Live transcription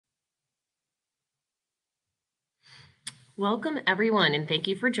Welcome everyone, and thank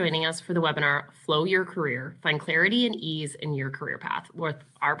you for joining us for the webinar, Flow Your Career, Find Clarity and Ease in Your Career Path, with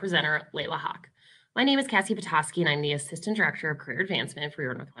our presenter, Leila Hock. My name is Cassie Petoskey, and I'm the Assistant Director of Career Advancement for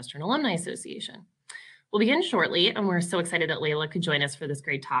your Northwestern Alumni Association. We'll begin shortly, and we're so excited that Leila could join us for this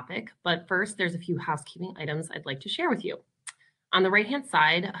great topic. But first, there's a few housekeeping items I'd like to share with you. On the right-hand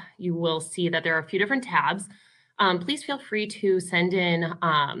side, you will see that there are a few different tabs. Please feel free to send in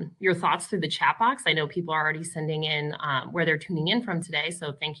your thoughts through the chat box. I know people are already sending in where they're tuning in from today,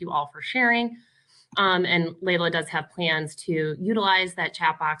 so thank you all for sharing. And Leila does have plans to utilize that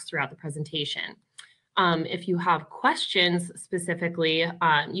chat box throughout the presentation. If you have questions specifically,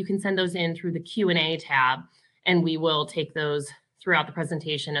 you can send those in through the Q&A tab, and we will take those throughout the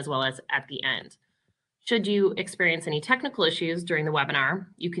presentation as well as at the end. Should you experience any technical issues during the webinar,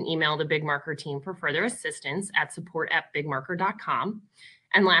 you can email the Big Marker team for further assistance at support@bigmarker.com.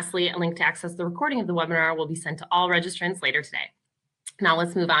 And lastly, a link to access the recording of the webinar will be sent to all registrants later today. Now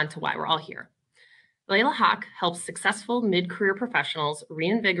let's move on to why we're all here. Leila Hock helps successful mid-career professionals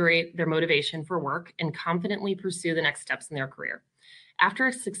reinvigorate their motivation for work and confidently pursue the next steps in their career. After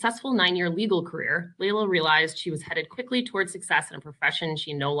a successful 9-year legal career, Leila realized she was headed quickly towards success in a profession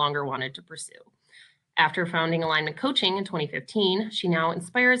she no longer wanted to pursue. After founding Alignment Coaching in 2015, she now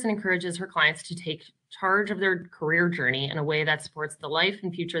inspires and encourages her clients to take charge of their career journey in a way that supports the life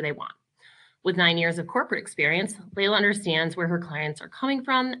and future they want. With 9 years of corporate experience, Leila understands where her clients are coming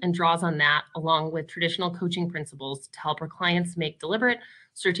from and draws on that along with traditional coaching principles to help her clients make deliberate,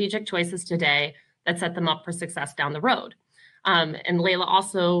 strategic choices today that set them up for success down the road. And Leila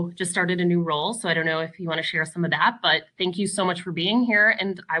also just started a new role, so I don't know if you want to share some of that, but thank you so much for being here,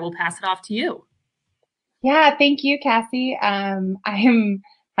 and I will pass it off to you. Yeah, thank you, Cassie. I am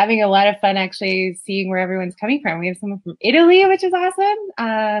having a lot of fun actually seeing where everyone's coming from. We have someone from Italy, which is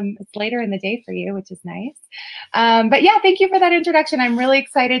awesome. It's later in the day for you, which is nice. But yeah, thank you for that introduction. I'm really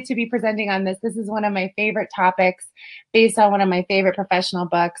excited to be presenting on this. This is one of my favorite topics based on one of my favorite professional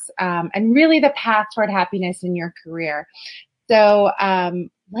books, and really the path toward happiness in your career. So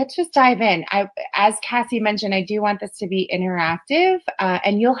let's just dive in. As Cassie mentioned, I do want this to be interactive,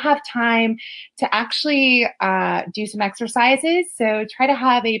 and you'll have time to actually do some exercises. So try to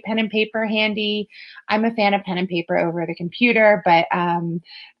have a pen and paper handy. I'm a fan of pen and paper over the computer, but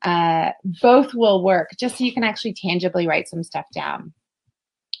both will work just so you can actually tangibly write some stuff down.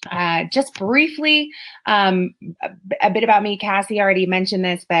 Just briefly, a bit about me. Cassie already mentioned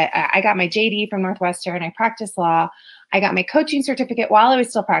this, but I got my JD from Northwestern. I practice law. I got my coaching certificate while I was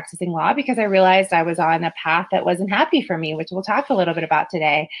still practicing law because I realized I was on a path that wasn't happy for me, which we'll talk a little bit about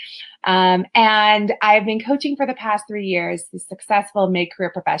today. And I've been coaching for the past 3 years, the successful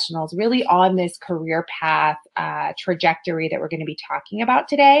mid-career professionals really on this career path trajectory that we're going to be talking about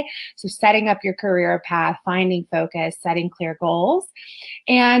today. So setting up your career path, finding focus, setting clear goals.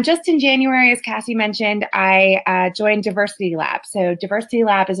 And just in January, as Cassie mentioned, I joined Diversity Lab. So Diversity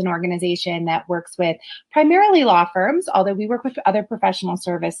Lab is an organization that works with primarily law firms, although we work with other professional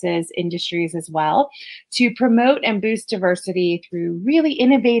services industries as well, to promote and boost diversity through really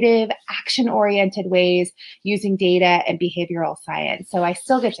innovative, action-oriented ways using data and behavioral science. So I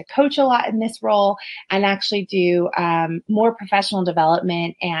still get to coach a lot in this role and actually do more professional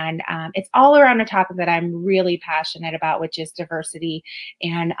development. And it's all around a topic that I'm really passionate about, which is diversity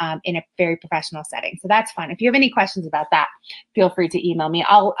and in a very professional setting. So that's fun. If you have any questions about that, feel free to email me.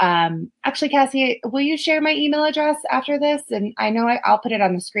 I'll actually, Cassie, will you share my email address after this? And I know I'll put it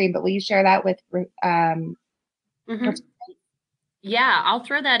on the screen, but will you share that with Yeah, I'll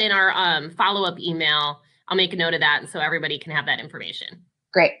throw that in our follow-up email. I'll make a note of that so everybody can have that information.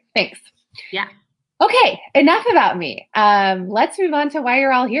 Great, thanks. Yeah. Okay, enough about me. Let's move on to why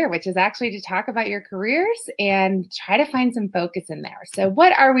you're all here, which is actually to talk about your careers and try to find some focus in there. So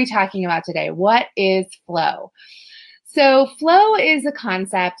what are we talking about today? What is flow? So flow is a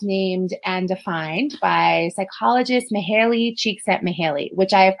concept named and defined by psychologist Mihaly Csikszentmihalyi,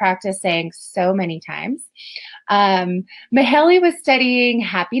 which I have practiced saying so many times. Mihaly was studying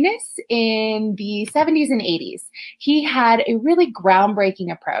happiness in the 70s and 80s. He had a really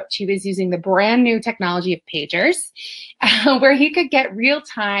groundbreaking approach. He was using the brand new technology of pagers, where he could get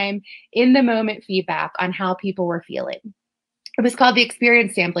real-time, in-the-moment feedback on how people were feeling. It was called the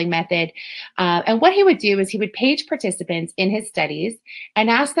experience sampling method. And what he would do is he would page participants in his studies and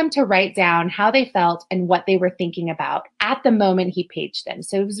ask them to write down how they felt and what they were thinking about at the moment he paged them.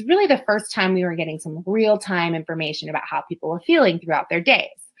 So it was really the first time we were getting some real-time information about how people were feeling throughout their days.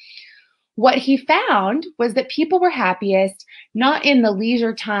 What he found was that people were happiest not in the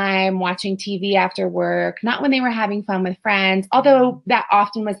leisure time watching TV after work, not when they were having fun with friends, although that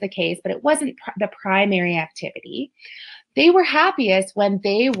often was the case, but it wasn't the primary activity. They were happiest when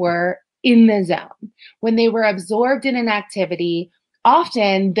they were in the zone, when they were absorbed in an activity,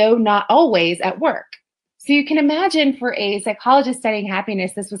 often, though not always, at work. So you can imagine for a psychologist studying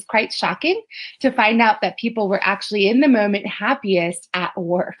happiness, this was quite shocking to find out that people were actually in the moment happiest at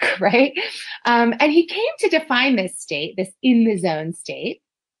work, right? And he came to define this state, this in the zone state,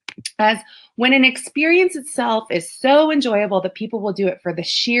 as when an experience itself is so enjoyable that people will do it for the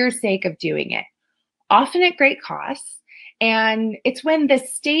sheer sake of doing it, often at great cost. And it's when the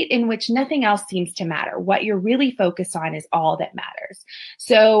state in which nothing else seems to matter, what you're really focused on is all that matters.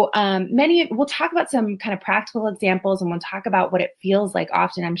 So we'll talk about some kind of practical examples, and we'll talk about what it feels like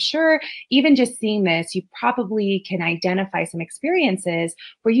often. I'm sure even just seeing this, you probably can identify some experiences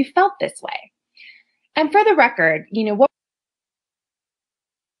where you felt this way. And for the record, what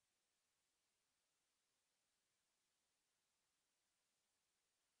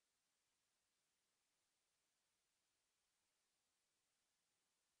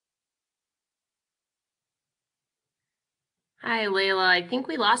Hi, Leila. I think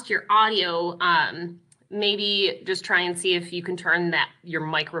we lost your audio. Maybe just try and see if you can turn your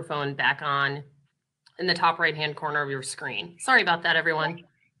microphone back on in the top right-hand corner of your screen. Sorry about that, everyone.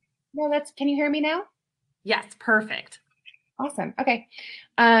 No, can you hear me now? Yes, perfect. Awesome. Okay.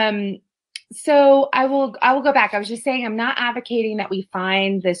 So I will go back. I was just saying I'm not advocating that we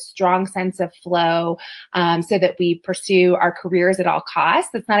find this strong sense of flow so that we pursue our careers at all costs.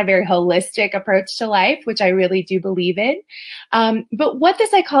 That's not a very holistic approach to life, which I really do believe in. But what the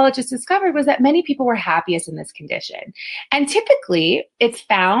psychologist discovered was that many people were happiest in this condition. And typically it's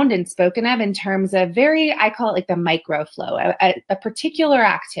found and spoken of in terms of I call it like the micro flow, a particular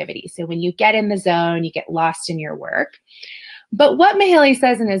activity. So when you get in the zone, you get lost in your work. But what Mihaly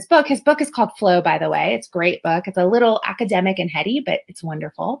says in his book is called Flow, by the way. It's a great book. It's a little academic and heady, but it's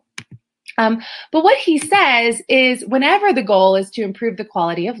wonderful. But what he says is whenever the goal is to improve the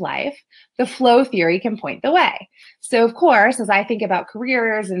quality of life, the flow theory can point the way. So, of course, as I think about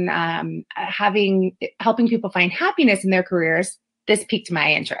careers and helping people find happiness in their careers, this piqued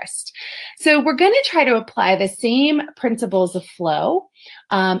my interest. So we're going to try to apply the same principles of flow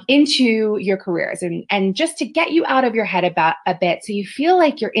into your careers and just to get you out of your head about a bit so you feel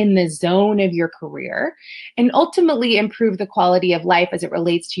like you're in the zone of your career and ultimately improve the quality of life as it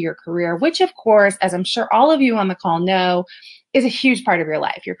relates to your career, which of course, as I'm sure all of you on the call know, is a huge part of your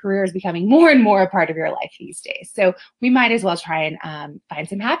life. Your career is becoming more and more a part of your life these days. So we might as well try and find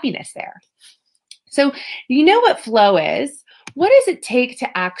some happiness there. So you know what flow is. What does it take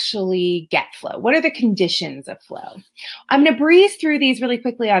to actually get flow? What are the conditions of flow? I'm going to breeze through these really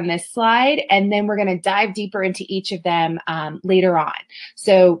quickly on this slide, and then we're going to dive deeper into each of them later on.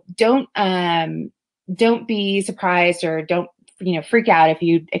 So don't be surprised or don't freak out if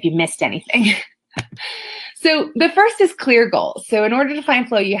you missed anything. So the first is clear goals. So in order to find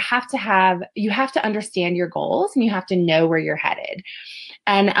flow, you have to understand your goals and you have to know where you're headed.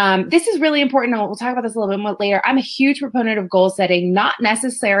 And this is really important. We'll talk about this a little bit more later. I'm a huge proponent of goal setting, not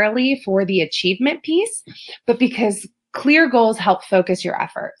necessarily for the achievement piece, but because clear goals help focus your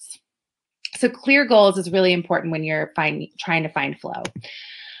efforts. So clear goals is really important when you're trying to find flow.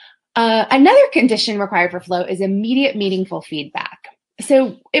 Another condition required for flow is immediate meaningful feedback.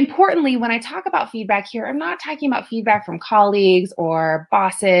 So importantly, when I talk about feedback here, I'm not talking about feedback from colleagues or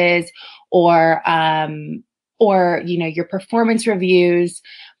bosses or your performance reviews,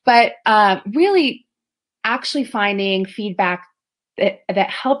 but really actually finding feedback that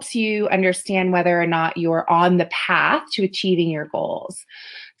helps you understand whether or not you're on the path to achieving your goals.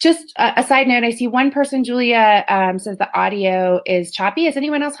 Just a side note, I see one person, Julia, says the audio is choppy. Is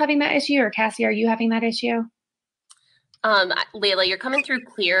anyone else having that issue? Or Cassie, are you having that issue? Leila, you're coming through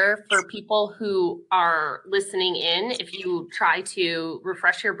clear. For people who are listening in, if you try to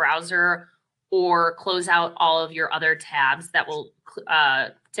refresh your browser or close out all of your other tabs, that will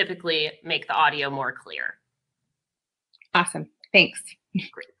typically make the audio more clear. Awesome. Thanks.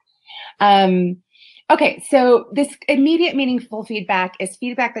 Great. Okay, so this immediate meaningful feedback is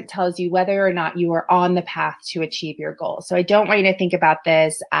feedback that tells you whether or not you are on the path to achieve your goal. So I don't want you to think about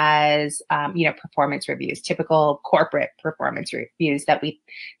this as, performance reviews, typical corporate performance reviews that we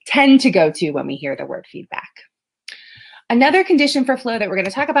tend to go to when we hear the word feedback. Another condition for flow that we're going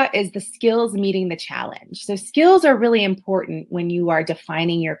to talk about is the skills meeting the challenge. So skills are really important when you are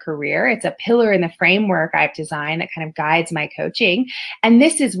defining your career. It's a pillar in the framework I've designed that kind of guides my coaching. And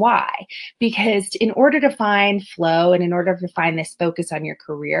this is why, because in order to find flow and in order to find this focus on your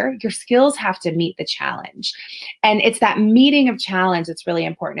career, your skills have to meet the challenge. And it's that meeting of challenge that's really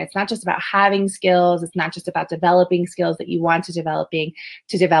important. It's not just about having skills. It's not just about developing skills that you want to develop,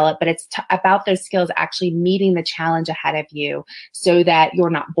 but it's about those skills actually meeting the challenge ahead of of you so that you're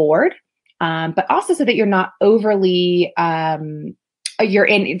not bored, but also so that you're not overly,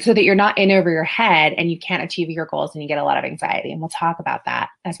 so that you're not in over your head and you can't achieve your goals and you get a lot of anxiety. And we'll talk about that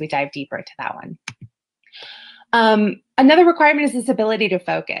as we dive deeper into that one. Another requirement is this ability to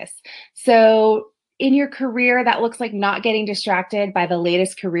focus. So in your career, that looks like not getting distracted by the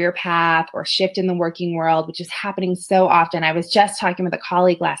latest career path or shift in the working world, which is happening so often. I was just talking with a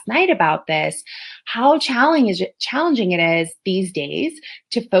colleague last night about this, how challenging it is these days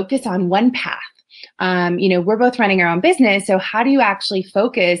to focus on one path. We're both running our own business. So how do you actually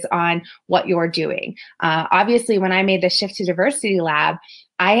focus on what you're doing? Obviously, when I made the shift to Diversity Lab,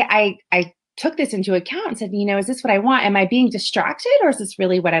 I took this into account and said, is this what I want? Am I being distracted, or is this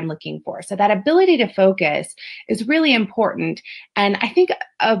really what I'm looking for? So that ability to focus is really important. And I think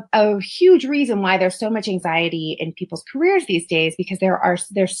a huge reason why there's so much anxiety in people's careers these days, because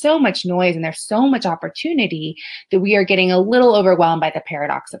there's so much noise and there's so much opportunity that we are getting a little overwhelmed by the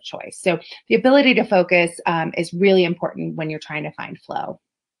paradox of choice. So the ability to focus is really important when you're trying to find flow.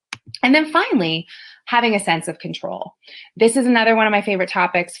 And then finally, having a sense of control. This is another one of my favorite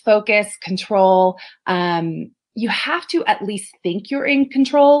topics, focus, control. You have to at least think you're in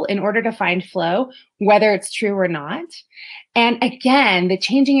control in order to find flow, whether it's true or not. And again, the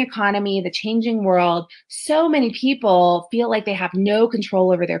changing economy, the changing world, so many people feel like they have no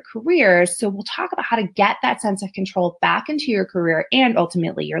control over their careers. So we'll talk about how to get that sense of control back into your career and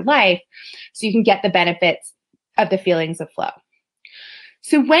ultimately your life so you can get the benefits of the feelings of flow.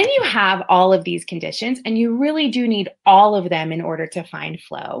 So when you have all of these conditions, and you really do need all of them in order to find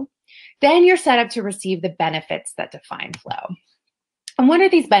flow, then you're set up to receive the benefits that define flow. And what are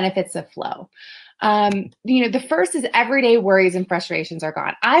these benefits of flow? The first is everyday worries and frustrations are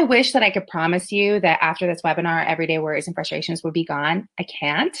gone. I wish that I could promise you that after this webinar, everyday worries and frustrations would be gone. I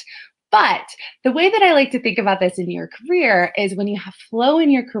can't. But the way that I like to think about this in your career is when you have flow in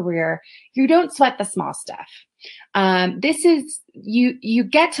your career, you don't sweat the small stuff. This is, you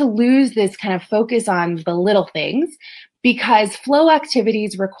get to lose this kind of focus on the little things because flow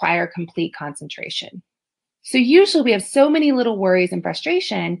activities require complete concentration. So usually we have so many little worries and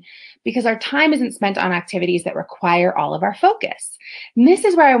frustration because our time isn't spent on activities that require all of our focus. And this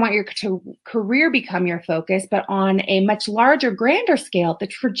is where I want your career become your focus, but on a much larger, grander scale, the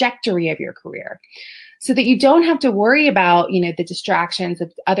trajectory of your career. So that you don't have to worry about, the distractions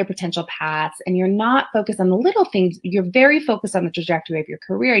of other potential paths, and you're not focused on the little things. You're very focused on the trajectory of your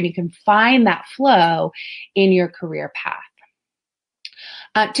career, and you can find that flow in your career path.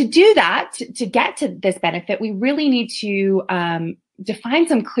 To do that, to get to this benefit, we really need to define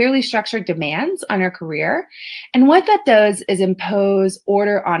some clearly structured demands on our career. And what that does is impose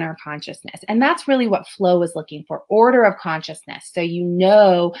order on our consciousness. And that's really what flow is looking for, order of consciousness. So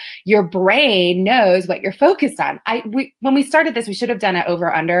your brain knows what you're focused on. When we started this, we should have done an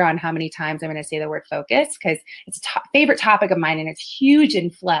over under on how many times I'm going to say the word focus, because it's a favorite topic of mine and it's huge in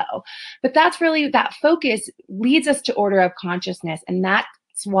flow. But that's really, that focus leads us to order of consciousness, and that's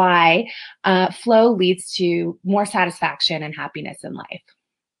why flow leads to more satisfaction and happiness in life.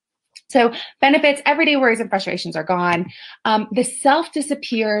 So benefits, everyday worries and frustrations are gone. The self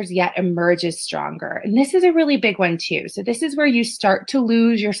disappears yet emerges stronger. And this is a really big one too. So this is where you start to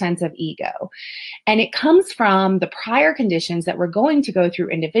lose your sense of ego. And it comes from the prior conditions that we're going to go through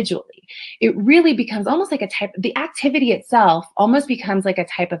individually. It really becomes almost like the activity itself almost becomes like a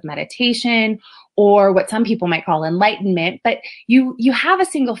type of meditation, or what some people might call enlightenment, but you have a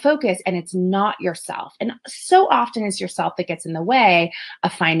single focus and it's not yourself. And so often it's yourself that gets in the way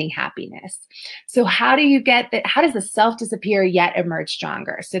of finding happiness. So how do you get that? How does the self disappear yet emerge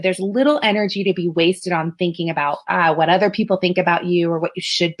stronger? So there's little energy to be wasted on thinking about what other people think about you or what you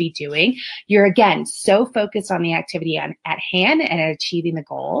should be doing. You're again so focused on the activity at hand and at achieving the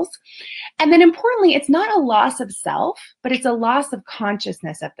goals. And then importantly, it's not a loss of self, but it's a loss of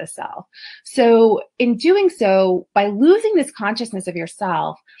consciousness of the self. So in doing so, by losing this consciousness of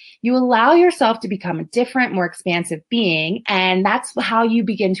yourself, you allow yourself to become a different, more expansive being, and that's how you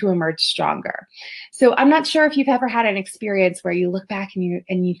begin to emerge stronger. So I'm not sure if you've ever had an experience where you look back and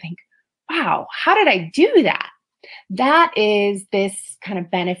you think, wow, how did I do that? That is this kind of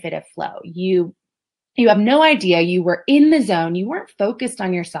benefit of flow. You have no idea. You were in the zone. You weren't focused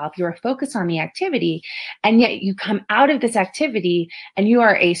on yourself. You were focused on the activity. And yet you come out of this activity and you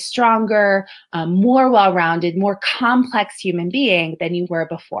are a stronger, more well-rounded, more complex human being than you were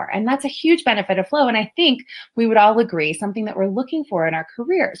before. And that's a huge benefit of flow. And I think we would all agree, something that we're looking for in our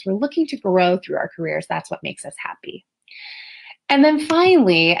careers. We're looking to grow through our careers. That's what makes us happy. And then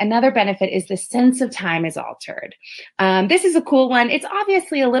finally, another benefit is the sense of time is altered. This is a cool one. It's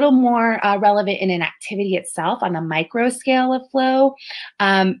obviously a little more relevant in an activity itself on the micro scale of flow,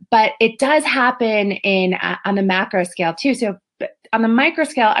 but it does happen on the macro scale too. So on the micro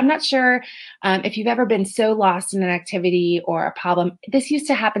scale, I'm not sure if you've ever been so lost in an activity or a problem. This used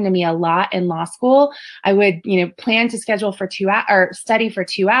to happen to me a lot in law school. I would, plan to schedule for 2 hours or study for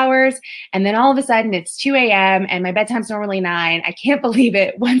 2 hours. And then all of a sudden it's 2 a.m. and my bedtime's normally 9. I can't believe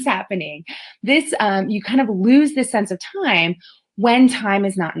it. What's happening? This, you kind of lose this sense of time when time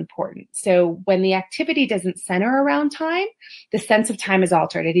is not important. So when the activity doesn't center around time, the sense of time is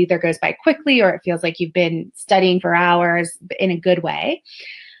altered. It either goes by quickly or it feels like you've been studying for hours in a good way.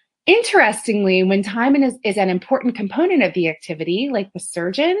 Interestingly, when time is an important component of the activity, like the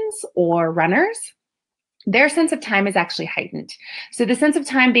surgeons or runners, their sense of time is actually heightened. So the sense of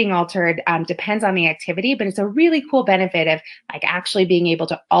time being altered depends on the activity, but it's a really cool benefit of like actually being able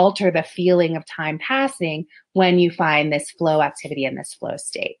to alter the feeling of time passing when you find this flow activity in this flow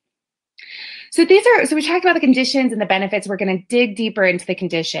state. So we talked about the conditions and the benefits. We're going to dig deeper into the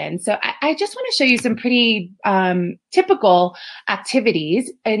conditions. So I just want to show you some pretty typical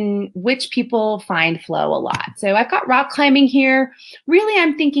activities in which people find flow a lot. So I've got rock climbing here. Really,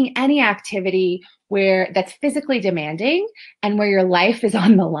 I'm thinking any activity where that's physically demanding and where your life is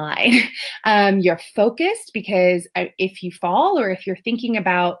on the line. You're focused because if you fall or if you're thinking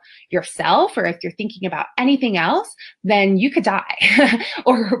about yourself or if you're thinking about anything else, then you could die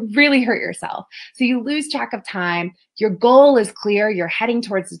or really hurt yourself. So you lose track of time. Your goal is clear. You're heading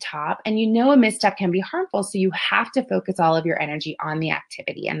towards the top and a misstep can be harmful. So you have to focus all of your energy on the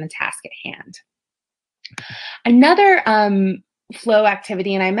activity and the task at hand. Another flow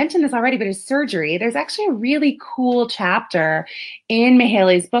activity, and I mentioned this already, but is surgery. There's actually a really cool chapter in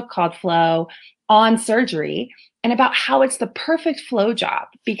Mihaly's book called Flow on surgery and about how it's the perfect flow job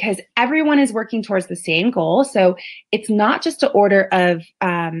because everyone is working towards the same goal. So it's not just an order of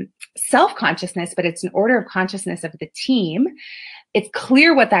self-consciousness, but it's an order of consciousness of the team. It's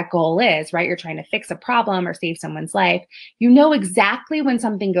clear what that goal is, right? You're trying to fix a problem or save someone's life. You know exactly when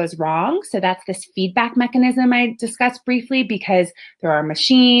something goes wrong. So that's this feedback mechanism I discussed briefly because there are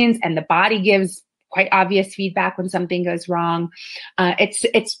machines and the body gives quite obvious feedback when something goes wrong.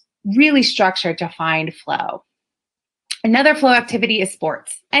 It's really structured to find flow. Another flow activity is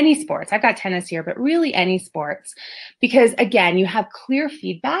sports, any sports. I've got tennis here, but really any sports, because again, you have clear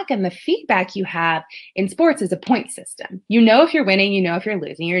feedback and the feedback you have in sports is a point system. You know if you're winning, you know if you're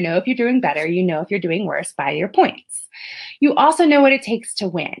losing, you know if you're doing better, you know if you're doing worse by your points. You also know what it takes to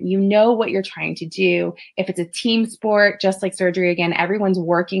win. You know what you're trying to do. If it's a team sport, just like surgery, again, everyone's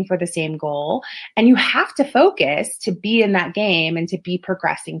working for the same goal and you have to focus to be in that game and to be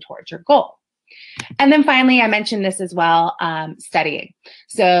progressing towards your goal. And then finally, I mentioned this as well, studying.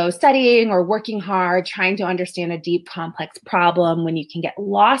 So studying or working hard, trying to understand a deep, complex problem when you can get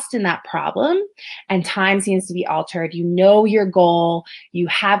lost in that problem and time seems to be altered. You know your goal, you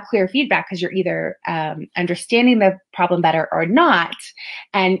have clear feedback because you're either understanding the problem better or not,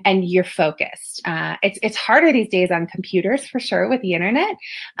 and you're focused. It's harder these days on computers for sure with the internet,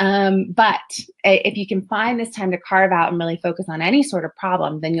 but if you can find this time to carve out and really focus on any sort of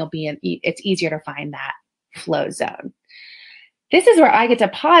problem, then it's easier to find that flow zone. This is where I get to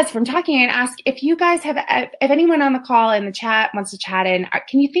pause from talking and ask if you guys if anyone on the call in the chat wants to chat in,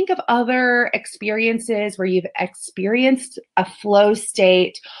 can you think of other experiences where you've experienced a flow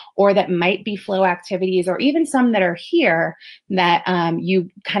state or that might be flow activities or even some that are here that you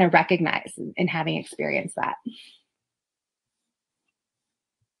kind of recognize in having experienced that?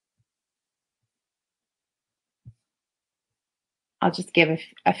 I'll just give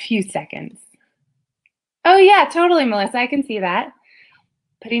a few seconds. Oh yeah, totally, Melissa. I can see that.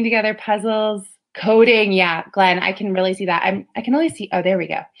 Putting together puzzles, coding. Yeah, Glenn, I can really see that. I can only see, oh, there we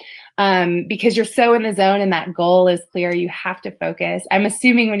go. Because you're so in the zone and that goal is clear, you have to focus. I'm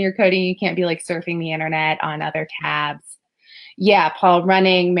assuming when you're coding, you can't be like surfing the internet on other tabs. Yeah, Paul,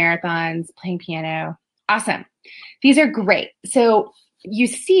 running, marathons, playing piano. Awesome. These are great. So you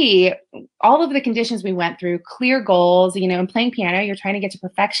see all of the conditions we went through, clear goals, in playing piano, you're trying to get to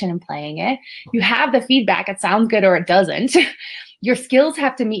perfection in playing it. You have the feedback, it sounds good or it doesn't. Your skills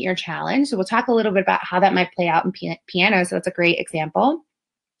have to meet your challenge. So we'll talk a little bit about how that might play out in piano. So that's a great example.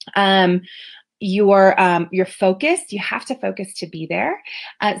 You're focused. You have to focus to be there.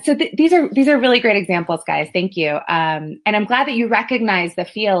 So these are really great examples, guys. Thank you. And I'm glad that you recognize the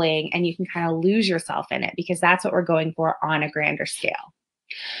feeling and you can kind of lose yourself in it because that's what we're going for on a grander scale.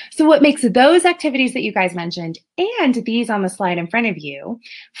 So what makes those activities that you guys mentioned and these on the slide in front of you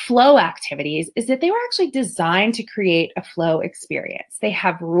flow activities is that they were actually designed to create a flow experience. They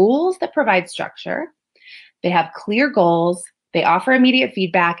have rules that provide structure. They have clear goals. They offer immediate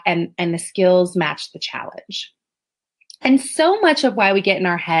feedback, and the skills match the challenge. And so much of why we get in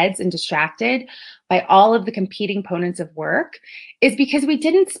our heads and distracted by all of the competing components of work is because we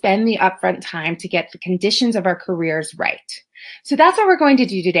didn't spend the upfront time to get the conditions of our careers right. So that's what we're going to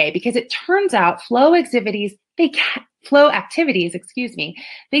do today, because it turns out flow activities, they can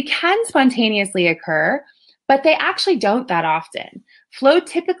spontaneously occur, but they actually don't that often. Flow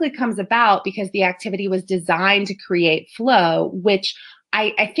typically comes about because the activity was designed to create flow, which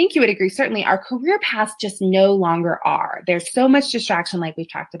I think you would agree, certainly our career paths just no longer are. There's so much distraction, like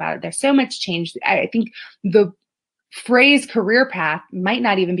we've talked about. There's so much change. I think the phrase career path might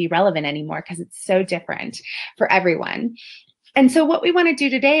not even be relevant anymore because it's so different for everyone. And so what we want to do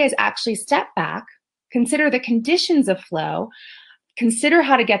today is actually step back, consider the conditions of flow, consider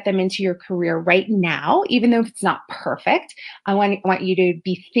how to get them into your career right now, even though it's not perfect. I want you to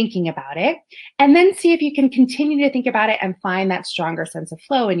be thinking about it, and then see if you can continue to think about it and find that stronger sense of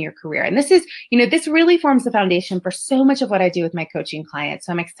flow in your career. And this is, this really forms the foundation for so much of what I do with my coaching clients.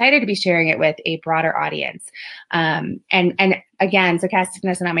 So I'm excited to be sharing it with a broader audience. And again, so Cassie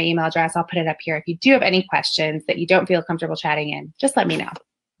can send out my email address. I'll put it up here. If you do have any questions that you don't feel comfortable chatting in, just let me know.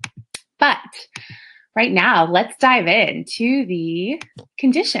 But right now, let's dive into the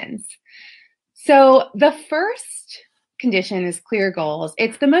conditions. So the first condition is clear goals.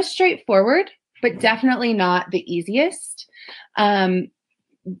 It's the most straightforward, but definitely not the easiest.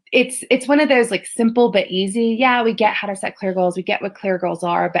 It's one of those like simple but easy. Yeah, we get how to set clear goals. We get what clear goals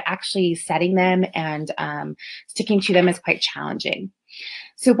are, but actually setting them and sticking to them is quite challenging.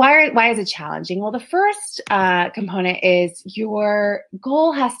 So why is it challenging? Well, the first component is your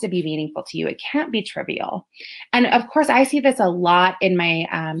goal has to be meaningful to you. It can't be trivial. And of course, I see this a lot in my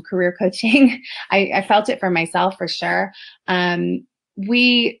career coaching. I felt it for myself for sure.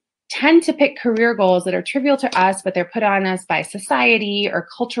 We tend to pick career goals that are trivial to us, but they're put on us by society or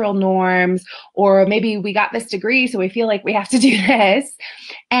cultural norms, or maybe we got this degree, so we feel like we have to do this.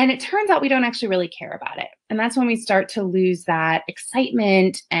 And it turns out we don't actually really care about it. And that's when we start to lose that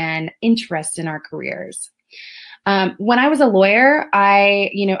excitement and interest in our careers. When I was a lawyer, I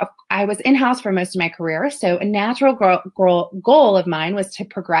was in-house for most of my career. So a natural goal of mine was to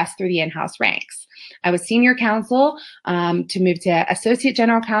progress through the in-house ranks. I was senior counsel, to move to associate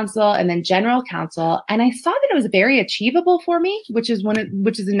general counsel and then general counsel. And I saw that it was very achievable for me, which is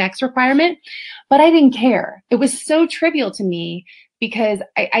the next requirement, but I didn't care. It was so trivial to me because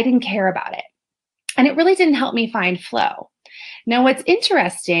I didn't care about it. And it really didn't help me find flow. Now, what's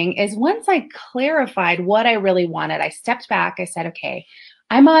interesting is once I clarified what I really wanted, I stepped back. I said, okay,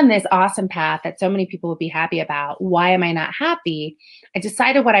 I'm on this awesome path that so many people would be happy about. Why am I not happy? I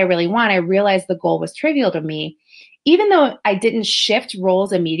decided what I really want. I realized the goal was trivial to me. Even though I didn't shift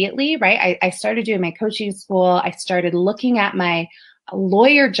roles immediately, right? I started doing my coaching school. I started looking at my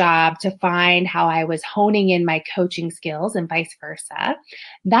lawyer job to find how I was honing in my coaching skills and vice versa.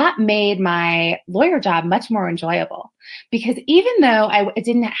 That made my lawyer job much more enjoyable because even though I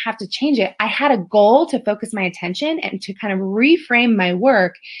didn't have to change it, I had a goal to focus my attention and to kind of reframe my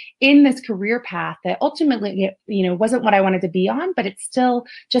work in this career path that ultimately, wasn't what I wanted to be on, but it's still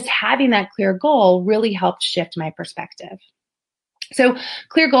just having that clear goal really helped shift my perspective. So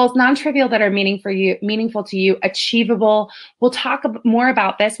clear goals, non-trivial that are meaningful to you, achievable. We'll talk more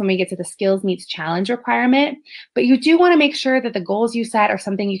about this when we get to the skills meets challenge requirement, but you do want to make sure that the goals you set are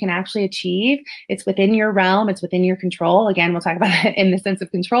something you can actually achieve. It's within your realm. It's within your control. Again, we'll talk about it in the sense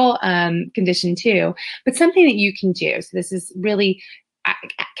of control condition too, but something that you can do. So this is really,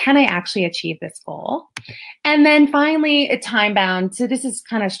 can I actually achieve this goal? And then finally, a time bound. So this is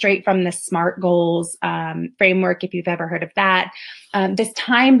kind of straight from the SMART goals framework, if you've ever heard of that. This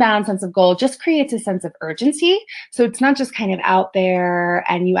time bound sense of goal just creates a sense of urgency. So it's not just kind of out there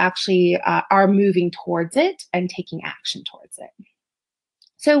and you actually are moving towards it and taking action towards it.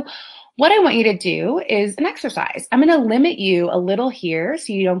 So what I want you to do is an exercise. I'm going to limit you a little here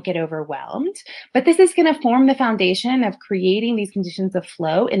so you don't get overwhelmed, but this is going to form the foundation of creating these conditions of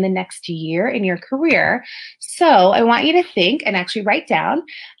flow in the next year in your career. So I want you to think and actually write down,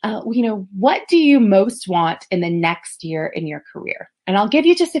 what do you most want in the next year in your career? And I'll give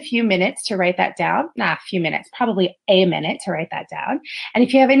you just a few minutes to write that down. Not a few minutes, probably a minute to write that down. And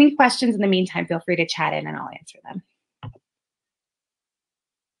if you have any questions in the meantime, feel free to chat in and I'll answer them.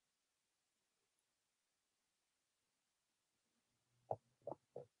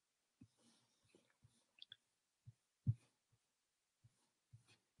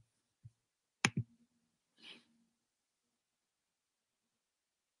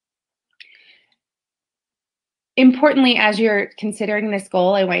 Importantly, as you're considering this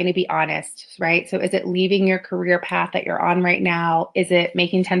goal, I want you to be honest, right? So is it leaving your career path that you're on right now? Is it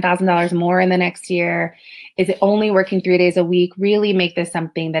making $10,000 more in the next year? Is it only working 3 days a week? Really make this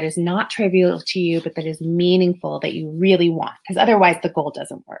something that is not trivial to you, but that is meaningful, that you really want, because otherwise the goal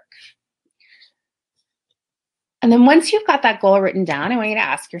doesn't work. And then once you've got that goal written down, I want you to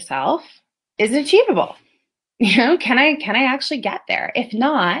ask yourself, is it achievable? Can I actually get there? If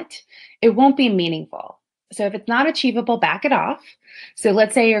not, it won't be meaningful. So if it's not achievable, back it off. So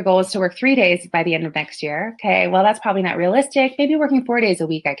let's say your goal is to work 3 days by the end of next year. Okay, well, that's probably not realistic. Maybe working 4 days a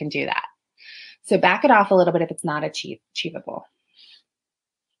week, I can do that. So back it off a little bit if it's not achievable.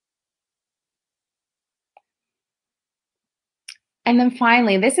 And then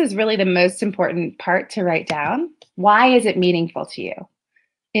finally, this is really the most important part to write down. Why is it meaningful to you?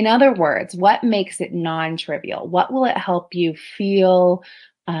 In other words, what makes it non-trivial? What will it help you feel,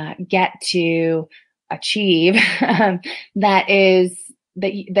 get to, achieve that is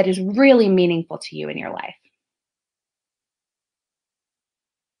really meaningful to you in your life?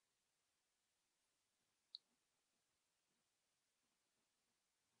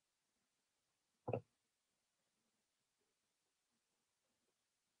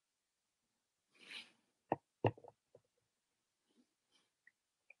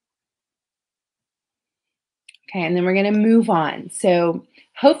 Okay, and then we're going to move on. So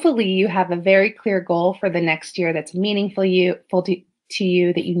hopefully you have a very clear goal for the next year that's meaningful to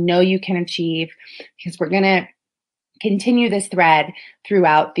you, that you know you can achieve, because we're going to continue this thread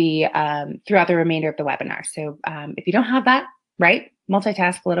throughout the remainder of the webinar. So if you don't have that, right,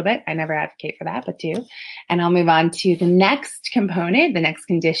 multitask a little bit. I never advocate for that, but do. And I'll move on to the next component, the next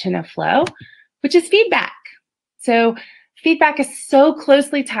condition of flow, which is feedback. So feedback is so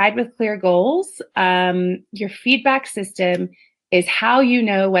closely tied with clear goals. Your feedback system is how you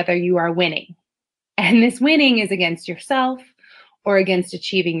know whether you are winning. And this winning is against yourself or against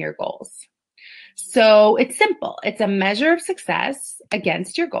achieving your goals. So it's simple. It's a measure of success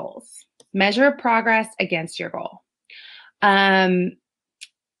against your goals, measure of progress against your goal.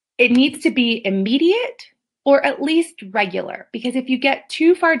 It needs to be immediate or at least regular, because if you get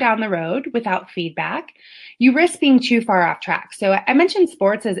too far down the road without feedback, you risk being too far off track. So I mentioned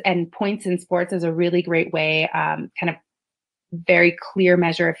sports and points in sports as a really great way, kind of very clear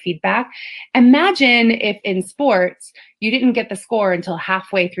measure of feedback. Imagine if in sports you didn't get the score until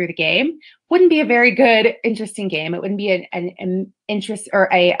halfway through the game. Wouldn't be a very good, interesting game. It wouldn't be an interest or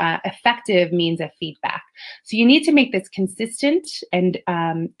a effective means of feedback. So you need to make this consistent and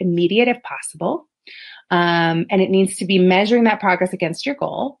immediate if possible. And it needs to be measuring that progress against your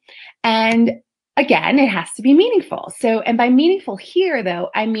goal. And again, it has to be meaningful. So, and by meaningful here, though,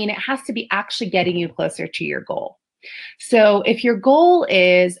 I mean it has to be actually getting you closer to your goal. So if your goal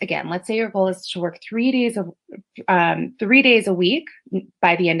is, again, let's say your goal is to work 3 days a week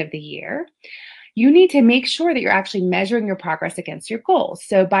by the end of the year, you need to make sure that you're actually measuring your progress against your goals.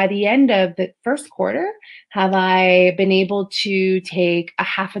 So by the end of the first quarter, have I been able to take a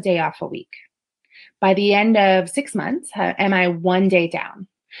half a day off a week? By the end of 6 months, am I 1 day down?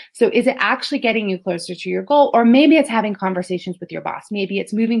 So is it actually getting you closer to your goal? Or maybe it's having conversations with your boss. Maybe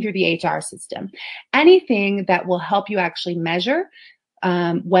it's moving through the HR system. Anything that will help you actually measure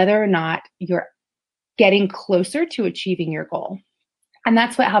whether or not you're getting closer to achieving your goal. And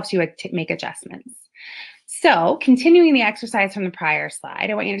that's what helps you make adjustments. So continuing the exercise from the prior slide,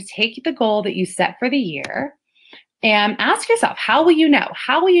 I want you to take the goal that you set for the year and ask yourself, how will you know?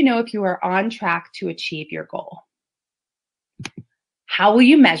 How will you know if you are on track to achieve your goal? How will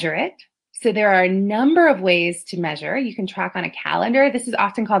you measure it? So there are a number of ways to measure. You can track on a calendar. This is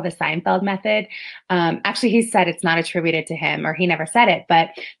often called the Seinfeld method. Actually, he said it's not attributed to him, or he never said it, but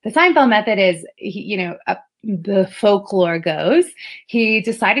the Seinfeld method is, the folklore goes, he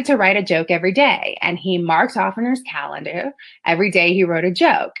decided to write a joke every day, and he marked off on his calendar every day he wrote a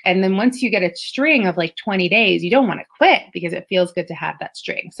joke. And then once you get a string of like 20 days, you don't want to quit because it feels good to have that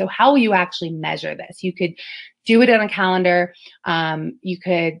string. So how will you actually measure this? You could do it on a calendar. You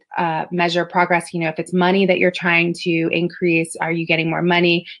could measure progress. If it's money that you're trying to increase, are you getting more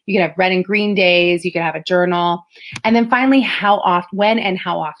money? You could have red and green days. You could have a journal. And then finally, when and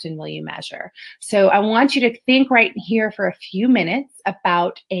how often will you measure? So I want you to think right here for a few minutes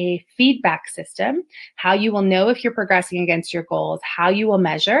about a feedback system, how you will know if you're progressing against your goals, how you will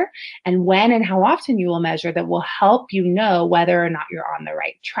measure, and when and how often you will measure, that will help you know whether or not you're on the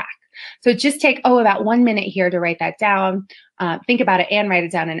right track. So just take, about 1 minute here to write that down, think about it and write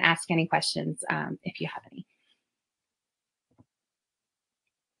it down, and ask any questions if you have any.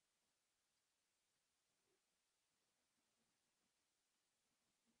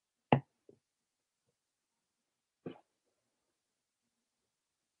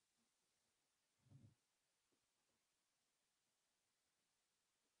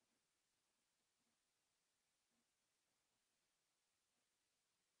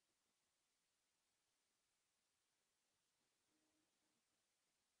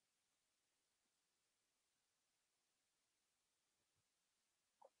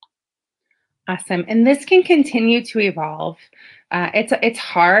 Awesome. And this can continue to evolve. It's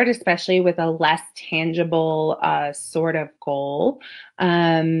hard, especially with a less tangible sort of goal,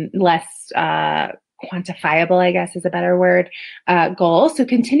 less quantifiable, I guess is a better word, goal. So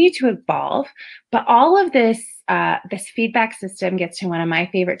continue to evolve. But all of this feedback system gets to one of my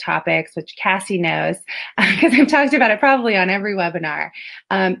favorite topics, which Cassie knows, because I've talked about it probably on every webinar,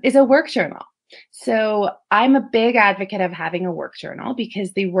 is a work journal. So I'm a big advocate of having a work journal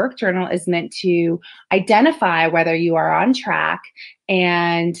because the work journal is meant to identify whether you are on track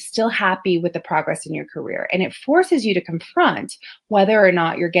and still happy with the progress in your career. And it forces you to confront whether or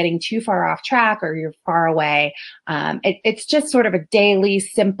not you're getting too far off track or you're far away. It's just sort of a daily,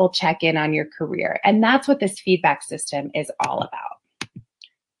 simple check-in on your career. And that's what this feedback system is all about.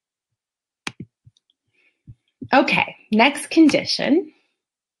 Okay, next condition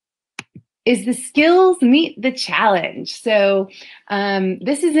is the skills meet the challenge. So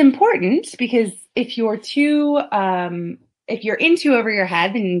this is important because if you're in too over your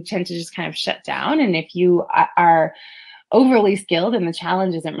head, then you tend to just kind of shut down. And if you are overly skilled and the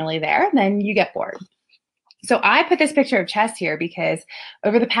challenge isn't really there, then you get bored. So I put this picture of chess here because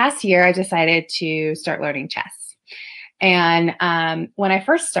over the past year, I decided to start learning chess. And when I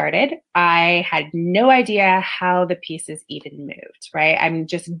first started, I had no idea how the pieces even moved, right? I'm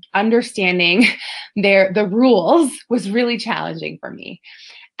just understanding the rules was really challenging for me.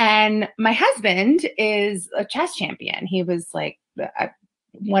 And my husband is a chess champion. He was like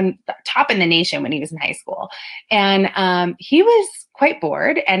one top in the nation when he was in high school. And he was quite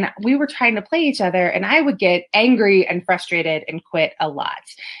bored and we were trying to play each other and I would get angry and frustrated and quit a lot.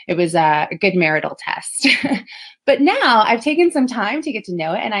 It was a good marital test. But now I've taken some time to get to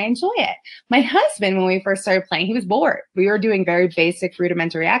know it and I enjoy it. My husband, when we first started playing, he was bored. We were doing very basic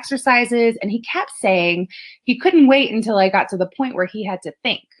rudimentary exercises and he kept saying he couldn't wait until I got to the point where he had to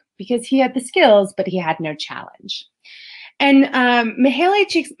think because he had the skills, but he had no challenge. And Mihaly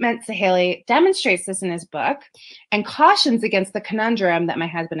Csikszentmihalyi demonstrates this in his book and cautions against the conundrum that my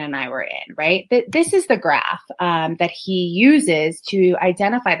husband and I were in, right? This is the graph that he uses to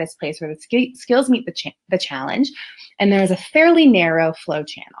identify this place where the skills meet the challenge, and there's a fairly narrow flow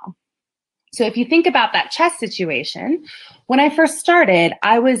channel. So if you think about that chess situation, when I first started,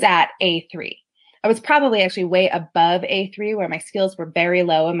 I was at A3. I was probably actually way above A3 where my skills were very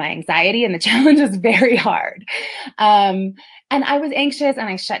low and my anxiety and the challenge was very hard. And I was anxious and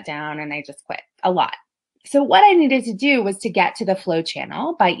I shut down and I just quit a lot. So what I needed to do was to get to the flow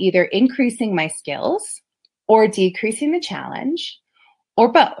channel by either increasing my skills or decreasing the challenge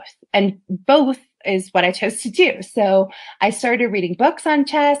or both. And both is what I chose to do. So I started reading books on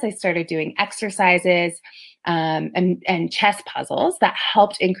chess. I started doing exercises and chess puzzles that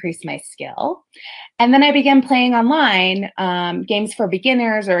helped increase my skill. And then I began playing online games for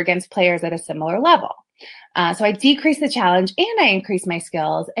beginners or against players at a similar level. So I decreased the challenge and I increased my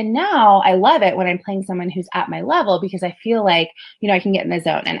skills. And now I love it when I'm playing someone who's at my level because I feel like, I can get in the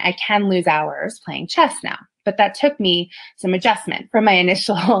zone and I can lose hours playing chess now. But that took me some adjustment from my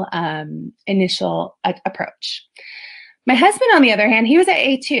initial approach. My husband, on the other hand, he was at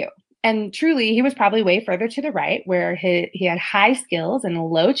A2. And truly, he was probably way further to the right where he had high skills and a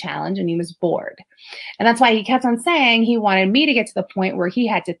low challenge and he was bored. And that's why he kept on saying he wanted me to get to the point where he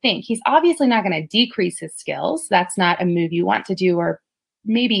had to think. He's obviously not going to decrease his skills. That's not a move you want to do or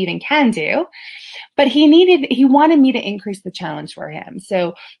maybe even can do. But he wanted me to increase the challenge for him.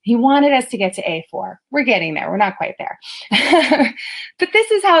 So he wanted us to get to A4. We're getting there. We're not quite there. But this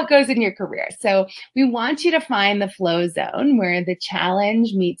is how it goes in your career. So we want you to find the flow zone where the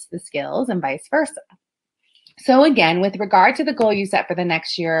challenge meets the skills and vice versa. So again, with regard to the goal you set for the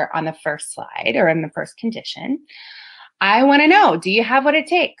next year on the first slide or in the first condition, I want to know, do you have what it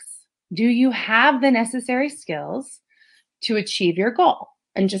takes? Do you have the necessary skills to achieve your goal?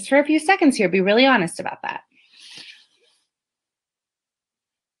 And just for a few seconds here, be really honest about that.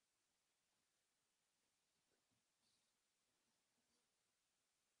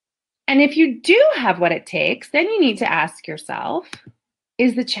 And if you do have what it takes, then you need to ask yourself,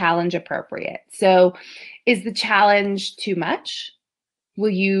 is the challenge appropriate? So is the challenge too much? Will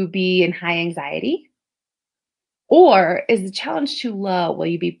you be in high anxiety? Or is the challenge too low? Will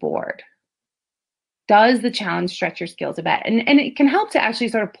you be bored? Does the challenge stretch your skills a bit? And it can help to actually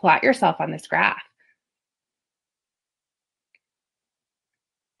sort of plot yourself on this graph.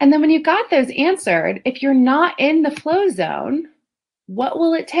 And then when you got those answered, if you're not in the flow zone, what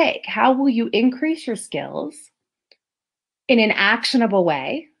will it take? How will you increase your skills in an actionable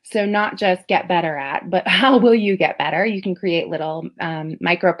way? So not just get better at, but how will you get better? You can create little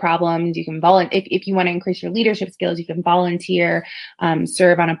micro problems. You can volunteer. If you want to increase your leadership skills, you can volunteer,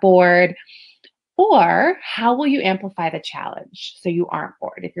 serve on a board. Or how will you amplify the challenge so you aren't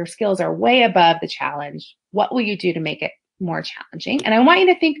bored? If your skills are way above the challenge, what will you do to make it more challenging? And I want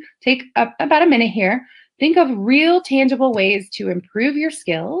you to take about a minute here. Think of real tangible ways to improve your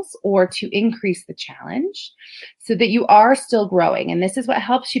skills or to increase the challenge so that you are still growing. And this is what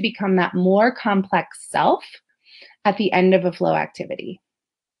helps you become that more complex self at the end of a flow activity.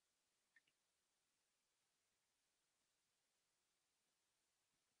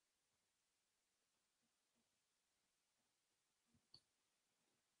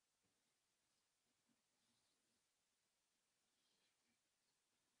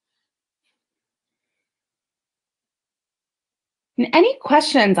 And any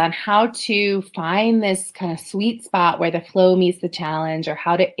questions on how to find this kind of sweet spot where the flow meets the challenge, or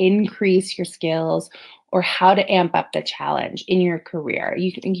how to increase your skills, or how to amp up the challenge in your career?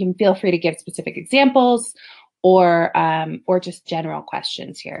 You can feel free to give specific examples or just general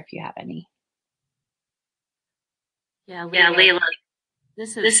questions here if you have any. Yeah, Yeah, Leila,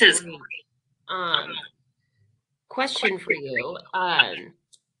 this this is is great. Question for you.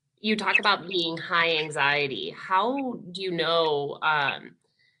 You talk about being high anxiety. How do you know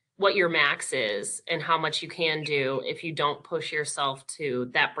what your max is and how much you can do if you don't push yourself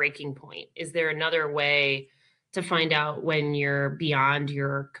to that breaking point? Is there another way to find out when you're beyond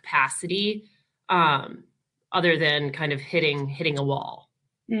your capacity, other than kind of hitting a wall?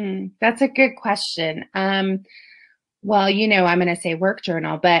 That's a good question. Well, I'm going to say work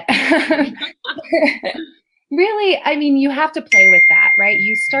journal, but really, I mean, you have to play with that, right?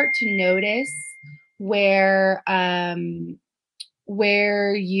 You start to notice where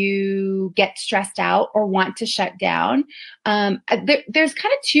you get stressed out or want to shut down. There's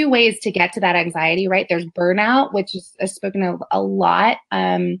kind of two ways to get to that anxiety, right? There's burnout, which is spoken of a lot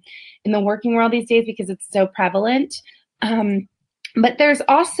in the working world these days because it's so prevalent. But there's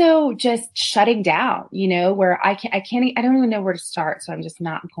also just shutting down, where I don't even know where to start. So I'm just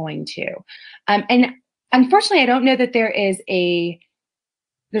not going to. And unfortunately, I don't know that there's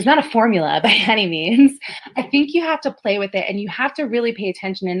not a formula by any means. I think you have to play with it and you have to really pay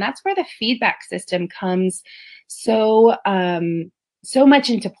attention. And that's where the feedback system comes so much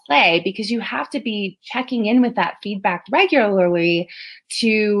into play, because you have to be checking in with that feedback regularly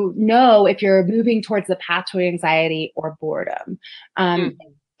to know if you're moving towards the path to anxiety or boredom. And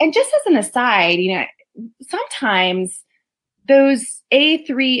just as an aside, sometimes those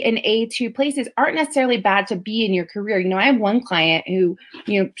A3 and A2 places aren't necessarily bad to be in your career. I have one client who,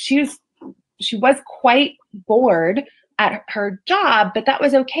 she was quite bored at her job, but that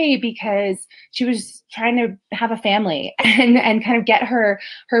was okay because she was trying to have a family and kind of get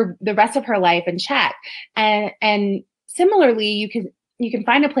the rest of her life in check. And similarly, you can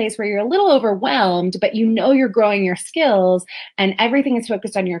find a place where you're a little overwhelmed, but you're growing your skills and everything is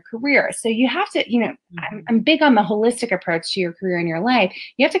focused on your career. So you have to, I'm big on the holistic approach to your career and your life.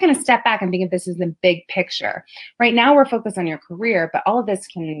 You have to kind of step back and think of this as the big picture. Right now we're focused on your career, but all of this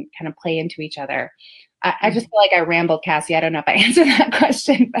can kind of play into each other. I just feel like I rambled, Cassie. I don't know if I answered that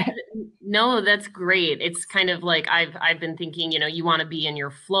question, but no, that's great. It's kind of like I've been thinking, you want to be in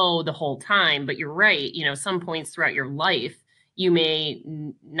your flow the whole time, but you're right. Some points throughout your life, you may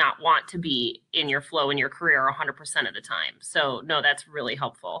not want to be in your flow in your career 100% of the time. So no, that's really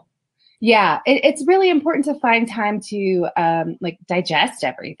helpful. Yeah, it's really important to find time to digest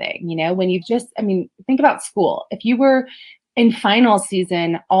everything. When think about school. If you were in final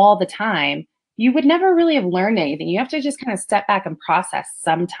season all the time, you would never really have learned anything. You have to just kind of step back and process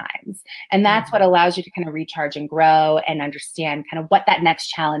sometimes. And that's what allows you to kind of recharge and grow and understand kind of what that next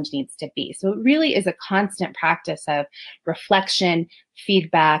challenge needs to be. So it really is a constant practice of reflection,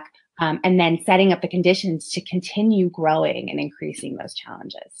 feedback, and then setting up the conditions to continue growing and increasing those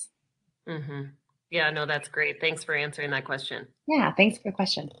challenges. Mm-hmm. Yeah, no, that's great. Thanks for answering that question. Yeah, thanks for the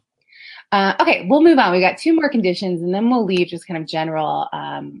question. Okay, we'll move on. We got two more conditions and then we'll leave just kind of general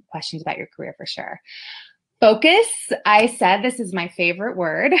questions about your career for sure. Focus. I said this is my favorite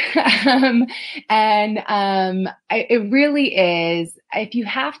word. It really is. If you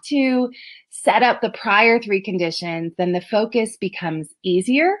have to set up the prior three conditions, then the focus becomes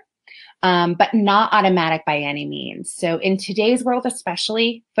easier, but not automatic by any means. So in today's world,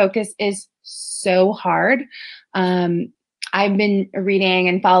 especially, focus is so hard. I've been reading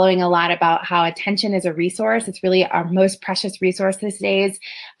and following a lot about how attention is a resource. It's really our most precious resource these days.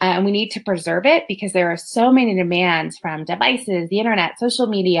 And we need to preserve it because there are so many demands from devices, the internet, social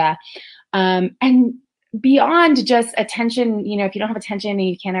media, and beyond just attention. If you don't have attention and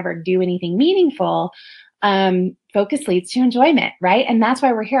you can't ever do anything meaningful, Focus leads to enjoyment, right? And that's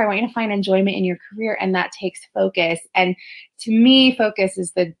why we're here. I want you to find enjoyment in your career, and that takes focus. And to me, focus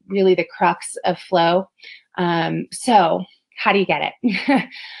is really the crux of flow. So how do you get it?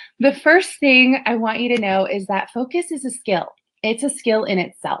 The first thing I want you to know is that focus is a skill. It's a skill in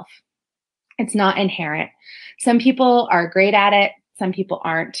itself. It's not inherent. Some people are great at it. Some people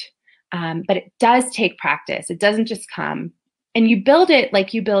aren't. But it does take practice. It doesn't just come. And you build it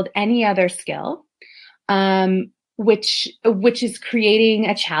like you build any other skill, which is creating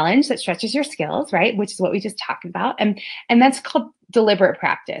a challenge that stretches your skills, right? Which is what we just talked about. And that's called deliberate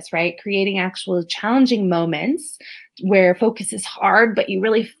practice, right? Creating actual challenging moments where focus is hard, but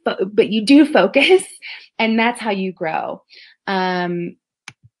you do focus, and that's how you grow. And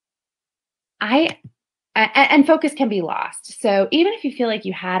focus can be lost. So even if you feel like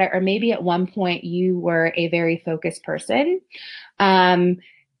you had it, or maybe at one point you were a very focused person,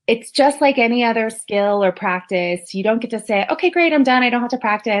 it's just like any other skill or practice. You don't get to say, okay, great, I'm done. I don't have to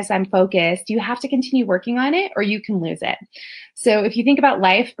practice. I'm focused. You have to continue working on it, or you can lose it. So if you think about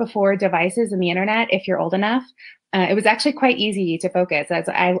life before devices and the internet, if you're old enough, it was actually quite easy to focus.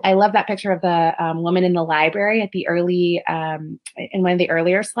 I love that picture of the woman in the library at the in one of the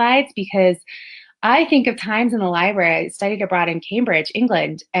earlier slides, because I think of times in the library. I studied abroad in Cambridge,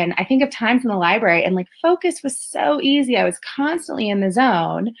 England, and I think of times in the library, and like focus was so easy. I was constantly in the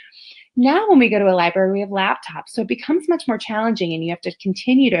zone. Now, when we go to a library, we have laptops, so it becomes much more challenging, and you have to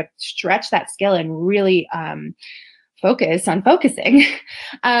continue to stretch that skill and really focus on focusing.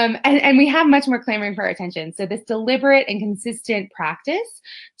 And we have much more clamoring for our attention. So this deliberate and consistent practice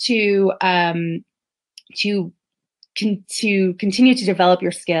to continue to develop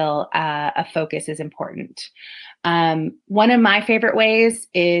your skill of focus is important. One of my favorite ways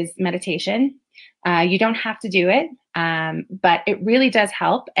is meditation. You don't have to do it, but it really does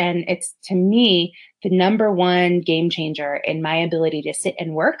help. And it's, to me, the number one game changer in my ability to sit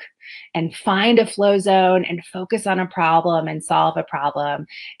and work and find a flow zone and focus on a problem and solve a problem,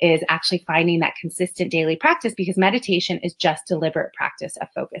 is actually finding that consistent daily practice, because meditation is just deliberate practice of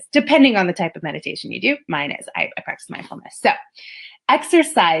focus, depending on the type of meditation you do. Mine is, I practice mindfulness. So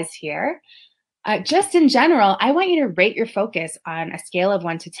exercise here. Just in general, I want you to rate your focus on a scale of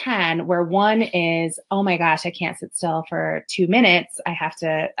 1 to 10, where 1 is, oh my gosh, I can't sit still for 2 minutes. I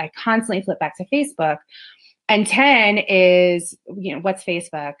constantly flip back to Facebook. And 10 is, what's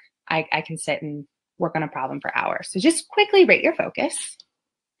Facebook? I can sit and work on a problem for hours. So just quickly rate your focus.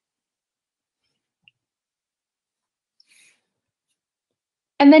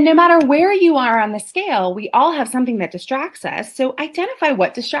 And then no matter where you are on the scale, we all have something that distracts us. So identify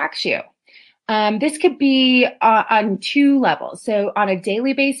what distracts you. This could be on 2 levels. So on a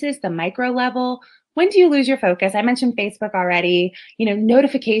daily basis, the micro level, when do you lose your focus? I mentioned Facebook already.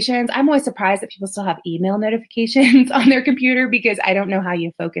 Notifications. I'm always surprised that people still have email notifications on their computer, because I don't know how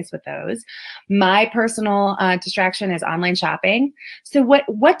you focus with those. My personal distraction is online shopping. So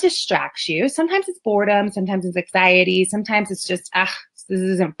what distracts you? Sometimes it's boredom. Sometimes it's anxiety. Sometimes it's just, this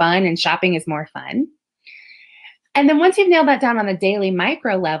isn't fun, and shopping is more fun. And then once you've nailed that down on the daily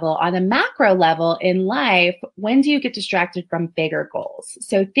micro level, on the macro level in life, when do you get distracted from bigger goals?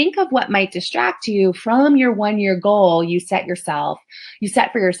 So think of what might distract you from your 1-year goal you set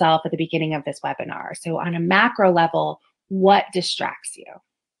for yourself at the beginning of this webinar. So on a macro level, what distracts you?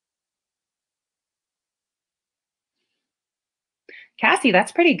 Cassie,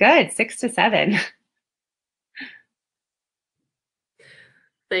 that's pretty good. 6 to 7.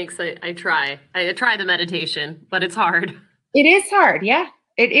 Thanks. I try the meditation, but it's hard. It is hard. Yeah,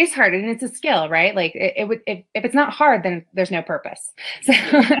 it is hard. And it's a skill, right? Like it would, if it's not hard, then there's no purpose. So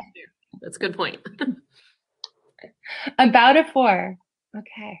that's a good point. About a 4.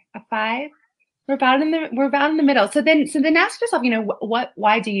 Okay. A 5. We're about in the middle. So then ask yourself,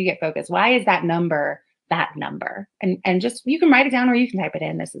 why do you get focused? Why is that number that number? And just, you can write it down, or you can type it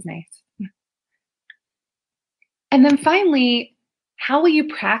in. This is nice. And then finally, how will you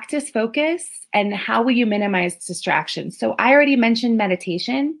practice focus, and how will you minimize distractions? So I already mentioned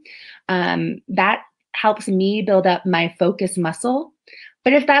meditation. That helps me build up my focus muscle.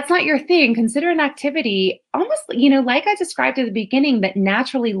 But if that's not your thing, consider an activity almost, like I described at the beginning, that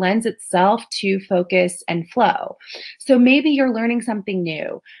naturally lends itself to focus and flow. So maybe you're learning something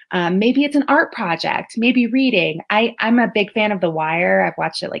new. Maybe it's an art project, maybe reading. I'm a big fan of The Wire. I've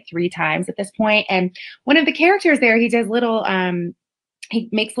watched it like 3 times at this point. And one of the characters there, he does he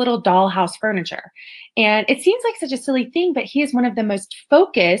makes little dollhouse furniture. And it seems like such a silly thing, but he is one of the most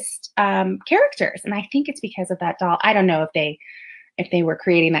focused characters. And I think it's because of that doll. I don't know if they if they were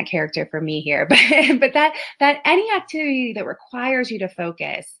creating that character for me here, but that any activity that requires you to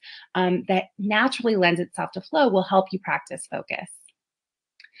focus, that naturally lends itself to flow will help you practice focus.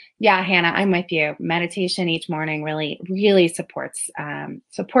 Yeah, Hannah, I'm with you. Meditation each morning really supports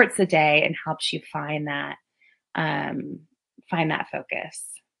the day and helps you find that focus.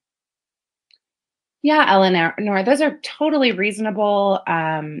 Yeah, Eleanor, those are totally reasonable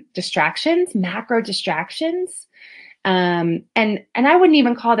distractions, macro distractions. And I wouldn't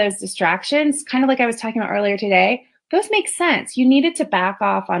even call those distractions, kind of like I was talking about earlier today. Those make sense. You needed to back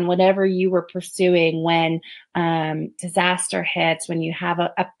off on whatever you were pursuing when disaster hits, when you have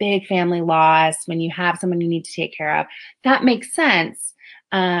a big family loss, when you have someone you need to take care of. That makes sense.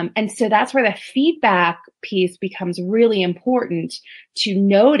 And so that's where the feedback piece becomes really important, to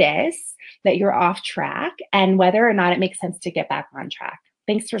notice that you're off track and whether or not it makes sense to get back on track.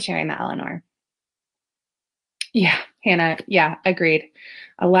 Thanks for sharing that, Eleanor. Yeah, Hannah. Yeah, agreed.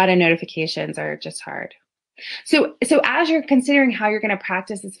 A lot of notifications are just hard. So as you're considering how you're going to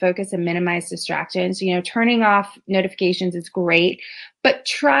practice this focus and minimize distractions, turning off notifications is great, but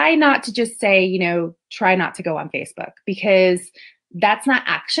try not to just say, try not to go on Facebook, because that's not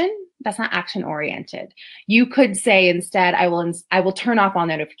action. That's not action oriented. You could say instead, I will turn off all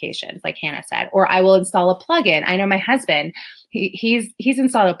notifications, like Hannah said, or I will install a plugin. I know my husband, he's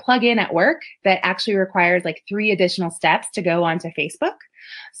installed a plugin at work that actually requires like 3 additional steps to go onto Facebook.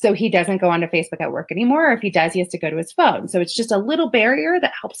 So he doesn't go onto Facebook at work anymore. Or if he does, he has to go to his phone. So it's just a little barrier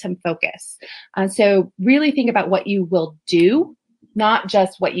that helps him focus. So really think about what you will do, not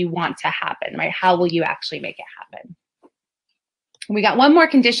just what you want to happen, right? How will you actually make it happen? We got one more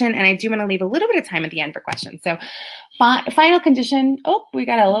condition, and I do want to leave a little bit of time at the end for questions. So final condition, we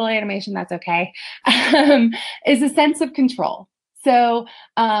got a little animation, that's okay, is a sense of control. So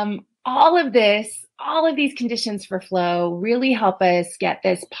all of these conditions for flow really help us get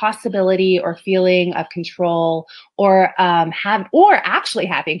this possibility or feeling of control, or actually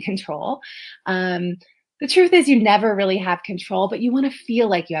having control. The truth is, you never really have control, but you want to feel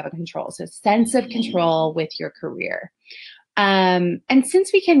like you have a control. So sense of control with your career. And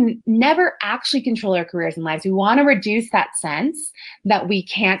since we can never actually control our careers and lives, we want to reduce that sense that we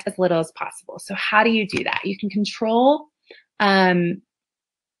can't as little as possible. So how do you do that? You can control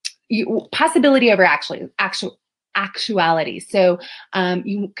possibility over actuality. So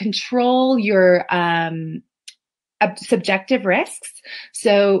you control your subjective risks.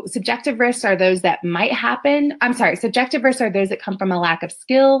 So subjective risks are those that might happen. Subjective risks are those that come from a lack of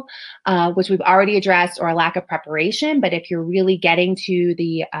skill, which we've already addressed, or a lack of preparation. But if you're really getting to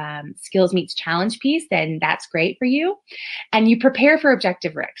the skills meets challenge piece, then that's great for you. And you prepare for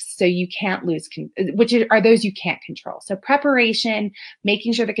objective risks. So you can't lose, which are those you can't control. So preparation,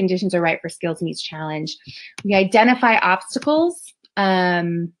 making sure the conditions are right for skills meets challenge. We identify obstacles.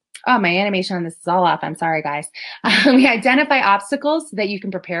 Oh, my animation on this is all off. I'm sorry, guys. We identify obstacles that you can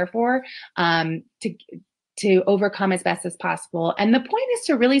prepare for to overcome as best as possible. And the point is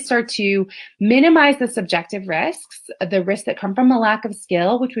to really start to minimize the subjective risks, the risks that come from a lack of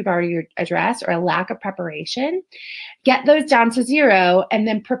skill, which we've already addressed, or a lack of preparation. Get those down to 0, and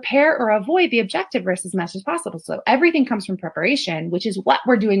then prepare or avoid the objective risks as much as possible. So everything comes from preparation, which is what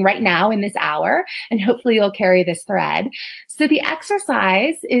we're doing right now in this hour, and hopefully you'll carry this thread. So the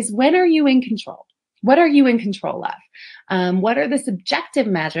exercise is, when are you in control? What are you in control of? What are the subjective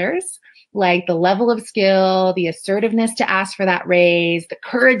measures, like the level of skill, the assertiveness to ask for that raise, the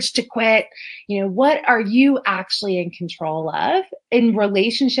courage to quit? What are you actually in control of in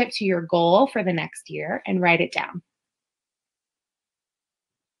relationship to your goal for the next year? And write it down.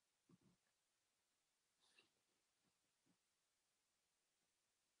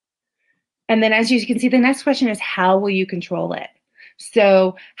 And then, as you can see, the next question is, how will you control it?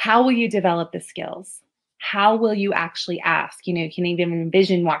 So how will you develop the skills? How will you actually ask? You can even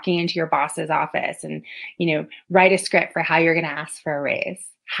envision walking into your boss's office and, write a script for how you're going to ask for a raise.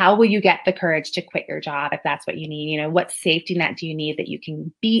 How will you get the courage to quit your job if that's what you need? What safety net do you need that you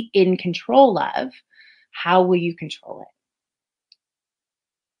can be in control of? How will you control it?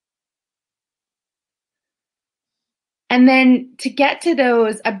 And then to get to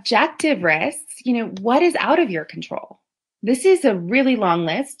those objective risks, what is out of your control? This is a really long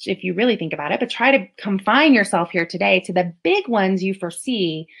list if you really think about it, but try to confine yourself here today to the big ones you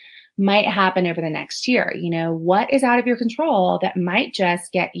foresee might happen over the next year. What is out of your control that might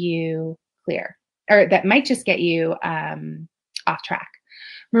just get you clear, or that might just get you off track?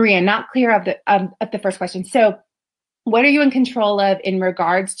 Maria, not clear of the first question. So what are you in control of in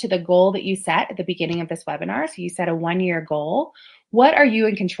regards to the goal that you set at the beginning of this webinar? So you set a 1-year goal. what are you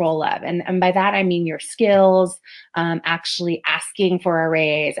in control of? And by that, I mean your skills, actually asking for a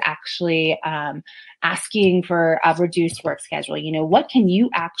raise, actually asking for a reduced work schedule. You know, what can you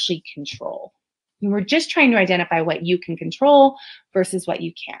actually control? And we're just trying to identify what you can control versus what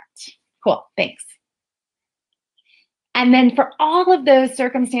you can't. Cool, thanks. And then for all of those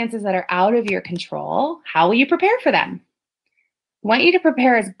circumstances that are out of your control, how will you prepare for them? I want you to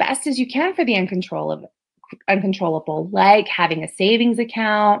prepare as best as you can for the uncontrollable, like having a savings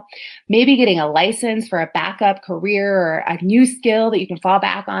account, maybe getting a license for a backup career or a new skill that you can fall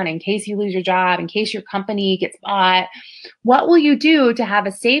back on in case you lose your job, in case your company gets bought. What will you do to have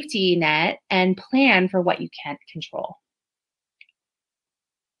a safety net and plan for what you can't control?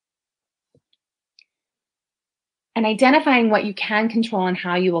 And identifying what you can control and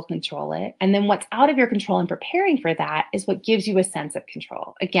how you will control it. And then what's out of your control and preparing for that is what gives you a sense of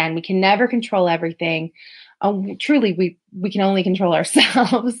control. Again, we can never control everything. Truly, we can only control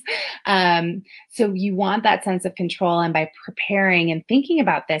ourselves. So you want that sense of control. And by preparing and thinking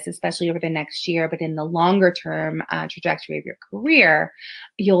about this, especially over the next year, but in the longer term trajectory of your career,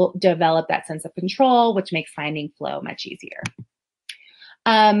 you'll develop that sense of control, which makes finding flow much easier.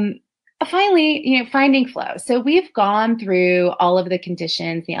 Finally, finding flow. So we've gone through all of the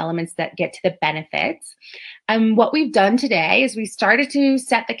conditions, the elements that get to the benefits. And what we've done today is we started to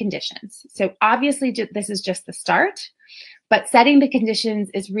set the conditions. So obviously this is just the start, but setting the conditions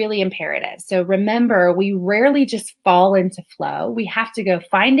is really imperative. So remember, we rarely just fall into flow. We have to go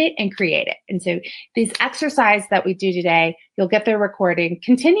find it and create it. And so these exercises that we do today, you'll get the recording,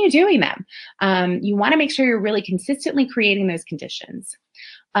 continue doing them. You want to make sure you're really consistently creating those conditions.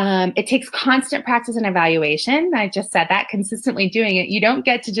 It takes constant practice and evaluation. I just said that, consistently doing it. You don't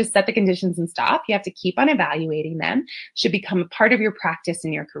get to just set the conditions and stop. You have to keep on evaluating them. Should become a part of your practice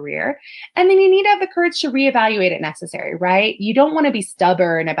in your career. And then you need to have the courage to reevaluate it necessary, right? You don't want to be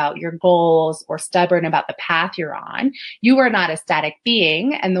stubborn about your goals or stubborn about the path you're on. You are not a static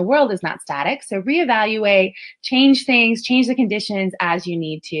being and the world is not static. So reevaluate, change things, change the conditions as you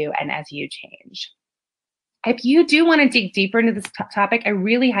need to and as you change. If you do want to dig deeper into this topic, I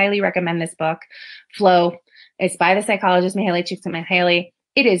really highly recommend this book, Flow. It's by the psychologist Mihaly Csikszentmihalyi.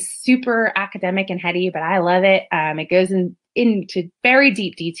 It is super academic and heady, but I love it. It goes into very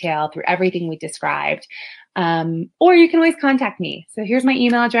deep detail through everything we described. Or you can always contact me. So here's my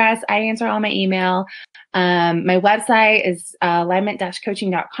email address. I answer all my email. My website is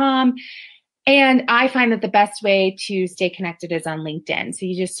alignment-coaching.com. And I find that the best way to stay connected is on LinkedIn. So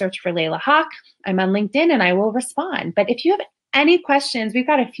you just search for Leila Hock. I'm on LinkedIn and I will respond. But if you have any questions, we've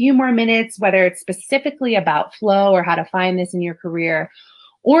got a few more minutes, whether it's specifically about flow or how to find this in your career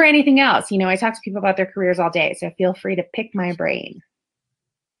or anything else. I talk to people about their careers all day, so feel free to pick my brain.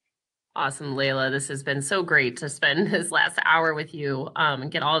 Awesome, Leila. This has been so great to spend this last hour with you and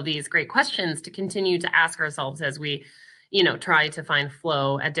get all of these great questions to continue to ask ourselves as we try to find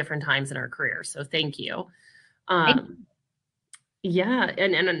flow at different times in our career. So thank you. Yeah.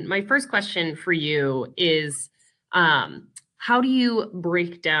 And my first question for you is, how do you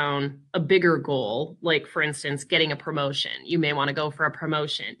break down a bigger goal? Like, for instance, getting a promotion. You may want to go for a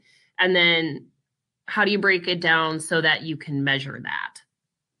promotion. And then how do you break it down so that you can measure that?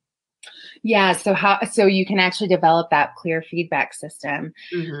 Yeah. So you can actually develop that clear feedback system.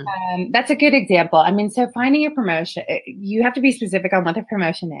 Mm-hmm. That's a good example. So finding a promotion, you have to be specific on what the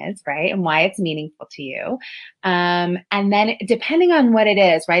promotion is, right? And why it's meaningful to you. And then depending on what it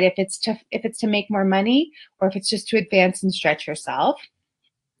is, right? If it's to make more money or if it's just to advance and stretch yourself,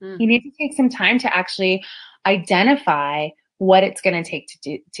 you need to take some time to actually identify what it's going to take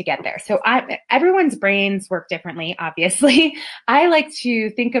to get there. So everyone's brains work differently, obviously. I like to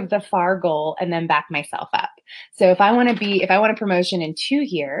think of the far goal and then back myself up. So if I want a promotion in 2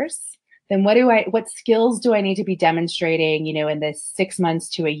 years, then what skills do I need to be demonstrating, in the 6 months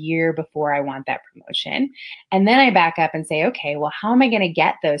to a year before I want that promotion? And then I back up and say, okay, well, how am I going to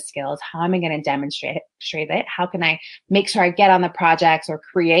get those skills? How am I going to demonstrate it? How can I make sure I get on the projects or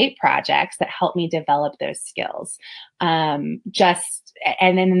create projects that help me develop those skills? And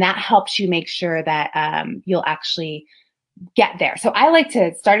then that helps you make sure that you'll actually get there. So I like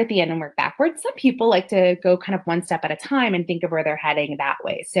to start at the end and work backwards. Some people like to go kind of one step at a time and think of where they're heading that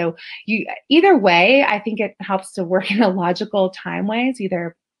way. So either way, I think it helps to work in a logical time ways,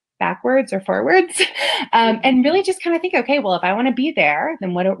 either backwards or forwards. And really just kind of think, okay, well, if I want to be there,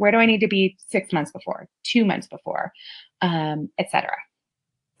 then where do I need to be 6 months before, 2 months before, et cetera.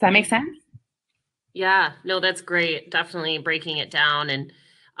 Does that make sense? Yeah, no, that's great. Definitely breaking it down. And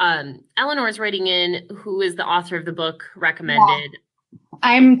Eleanor's writing in, who is the author of the book recommended.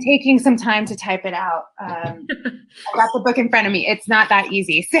 I'm taking some time to type it out. I got the book in front of me. It's not that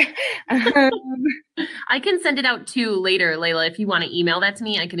easy. So, um, I can send it out too later, Layla. If you want to email that to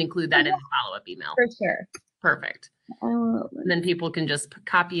me, I can include that in the follow-up email. for sure. Perfect. And then people can just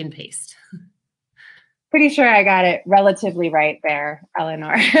copy and paste. Pretty sure I got it relatively right there,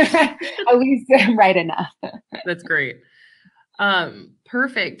 Eleanor. At least right enough. That's great.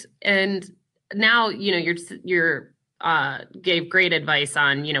 Perfect. And now, you're gave great advice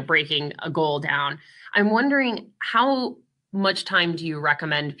on, breaking a goal down. I'm wondering, how much time do you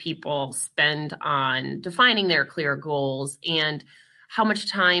recommend people spend on defining their clear goals, and how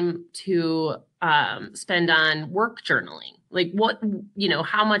much time to spend on work journaling? Like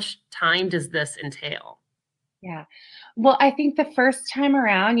how much time does this entail? Yeah. Well, I think the first time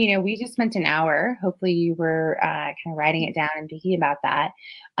around, we just spent an hour. Hopefully you were kind of writing it down and thinking about that.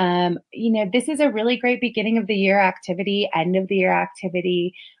 This is a really great beginning of the year activity, end of the year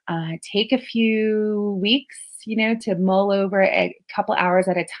activity. Take a few weeks, to mull over a couple hours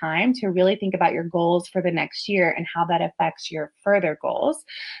at a time to really think about your goals for the next year and how that affects your further goals.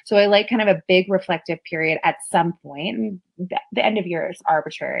 So I like kind of a big reflective period at some point. And the end of year is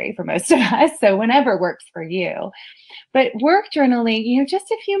arbitrary for most of us. So whenever works for you. But work journaling, just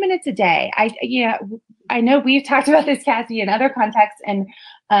a few minutes a day. I know we've talked about this, Cassie, in other contexts, and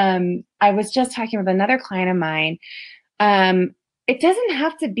I was just talking with another client of mine. It doesn't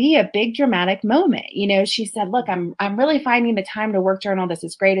have to be a big dramatic moment. She said, "Look, I'm really finding the time to work journal. This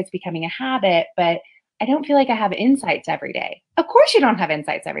is great. It's becoming a habit, but I don't feel like I have insights every day." Of course you don't have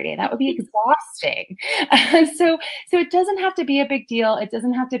insights every day. That would be exhausting. So it doesn't have to be a big deal. It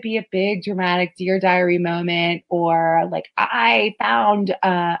doesn't have to be a big dramatic Dear Diary moment, or like I found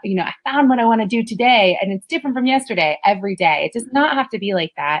what I want to do today and it's different from yesterday every day. It does not have to be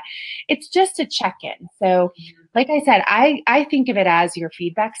like that. It's just a check-in. So like I said, I think of it as your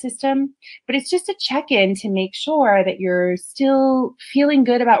feedback system, but it's just a check-in to make sure that you're still feeling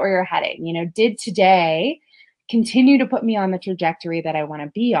good about where you're heading. Did today continue to put me on the trajectory that I want to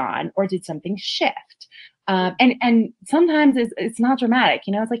be on, or did something shift? And sometimes it's not dramatic.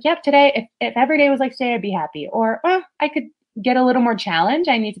 It's like, yep, today, if every day was like today, I'd be happy. Or I could get a little more challenge.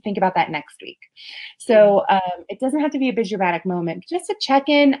 I need to think about that next week. So it doesn't have to be a big dramatic moment, just a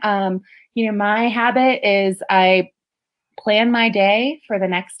check-in. My habit is I plan my day for the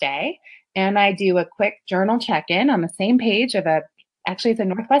next day, and I do a quick journal check-in on the same page of actually it's a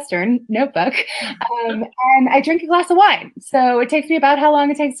Northwestern notebook, and I drink a glass of wine. So it takes me about how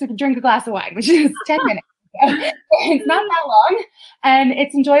long it takes to drink a glass of wine, which is 10 minutes. So it's not that long, and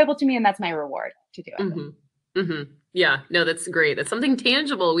it's enjoyable to me, and that's my reward to do it. Mm-hmm. Mm-hmm. Yeah, no, that's great. That's something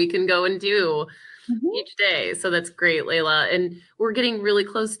tangible we can go and do each day. So that's great, Layla. And we're getting really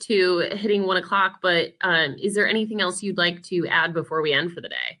close to hitting 1 o'clock, but is there anything else you'd like to add before we end for the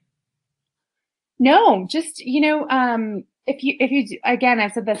day? No, just, if you, again,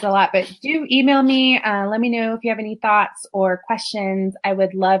 I've said this a lot, but do email me. Let me know if you have any thoughts or questions. I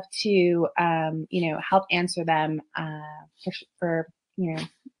would love to, help answer them, for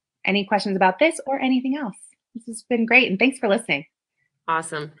any questions about this or anything else. This has been great. And thanks for listening.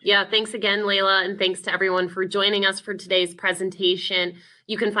 Awesome. Yeah, thanks again, Layla, and thanks to everyone for joining us for today's presentation.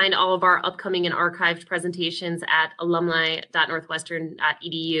 You can find all of our upcoming and archived presentations at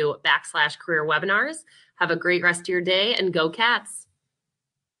alumni.northwestern.edu/career webinars. Have a great rest of your day, and go Cats!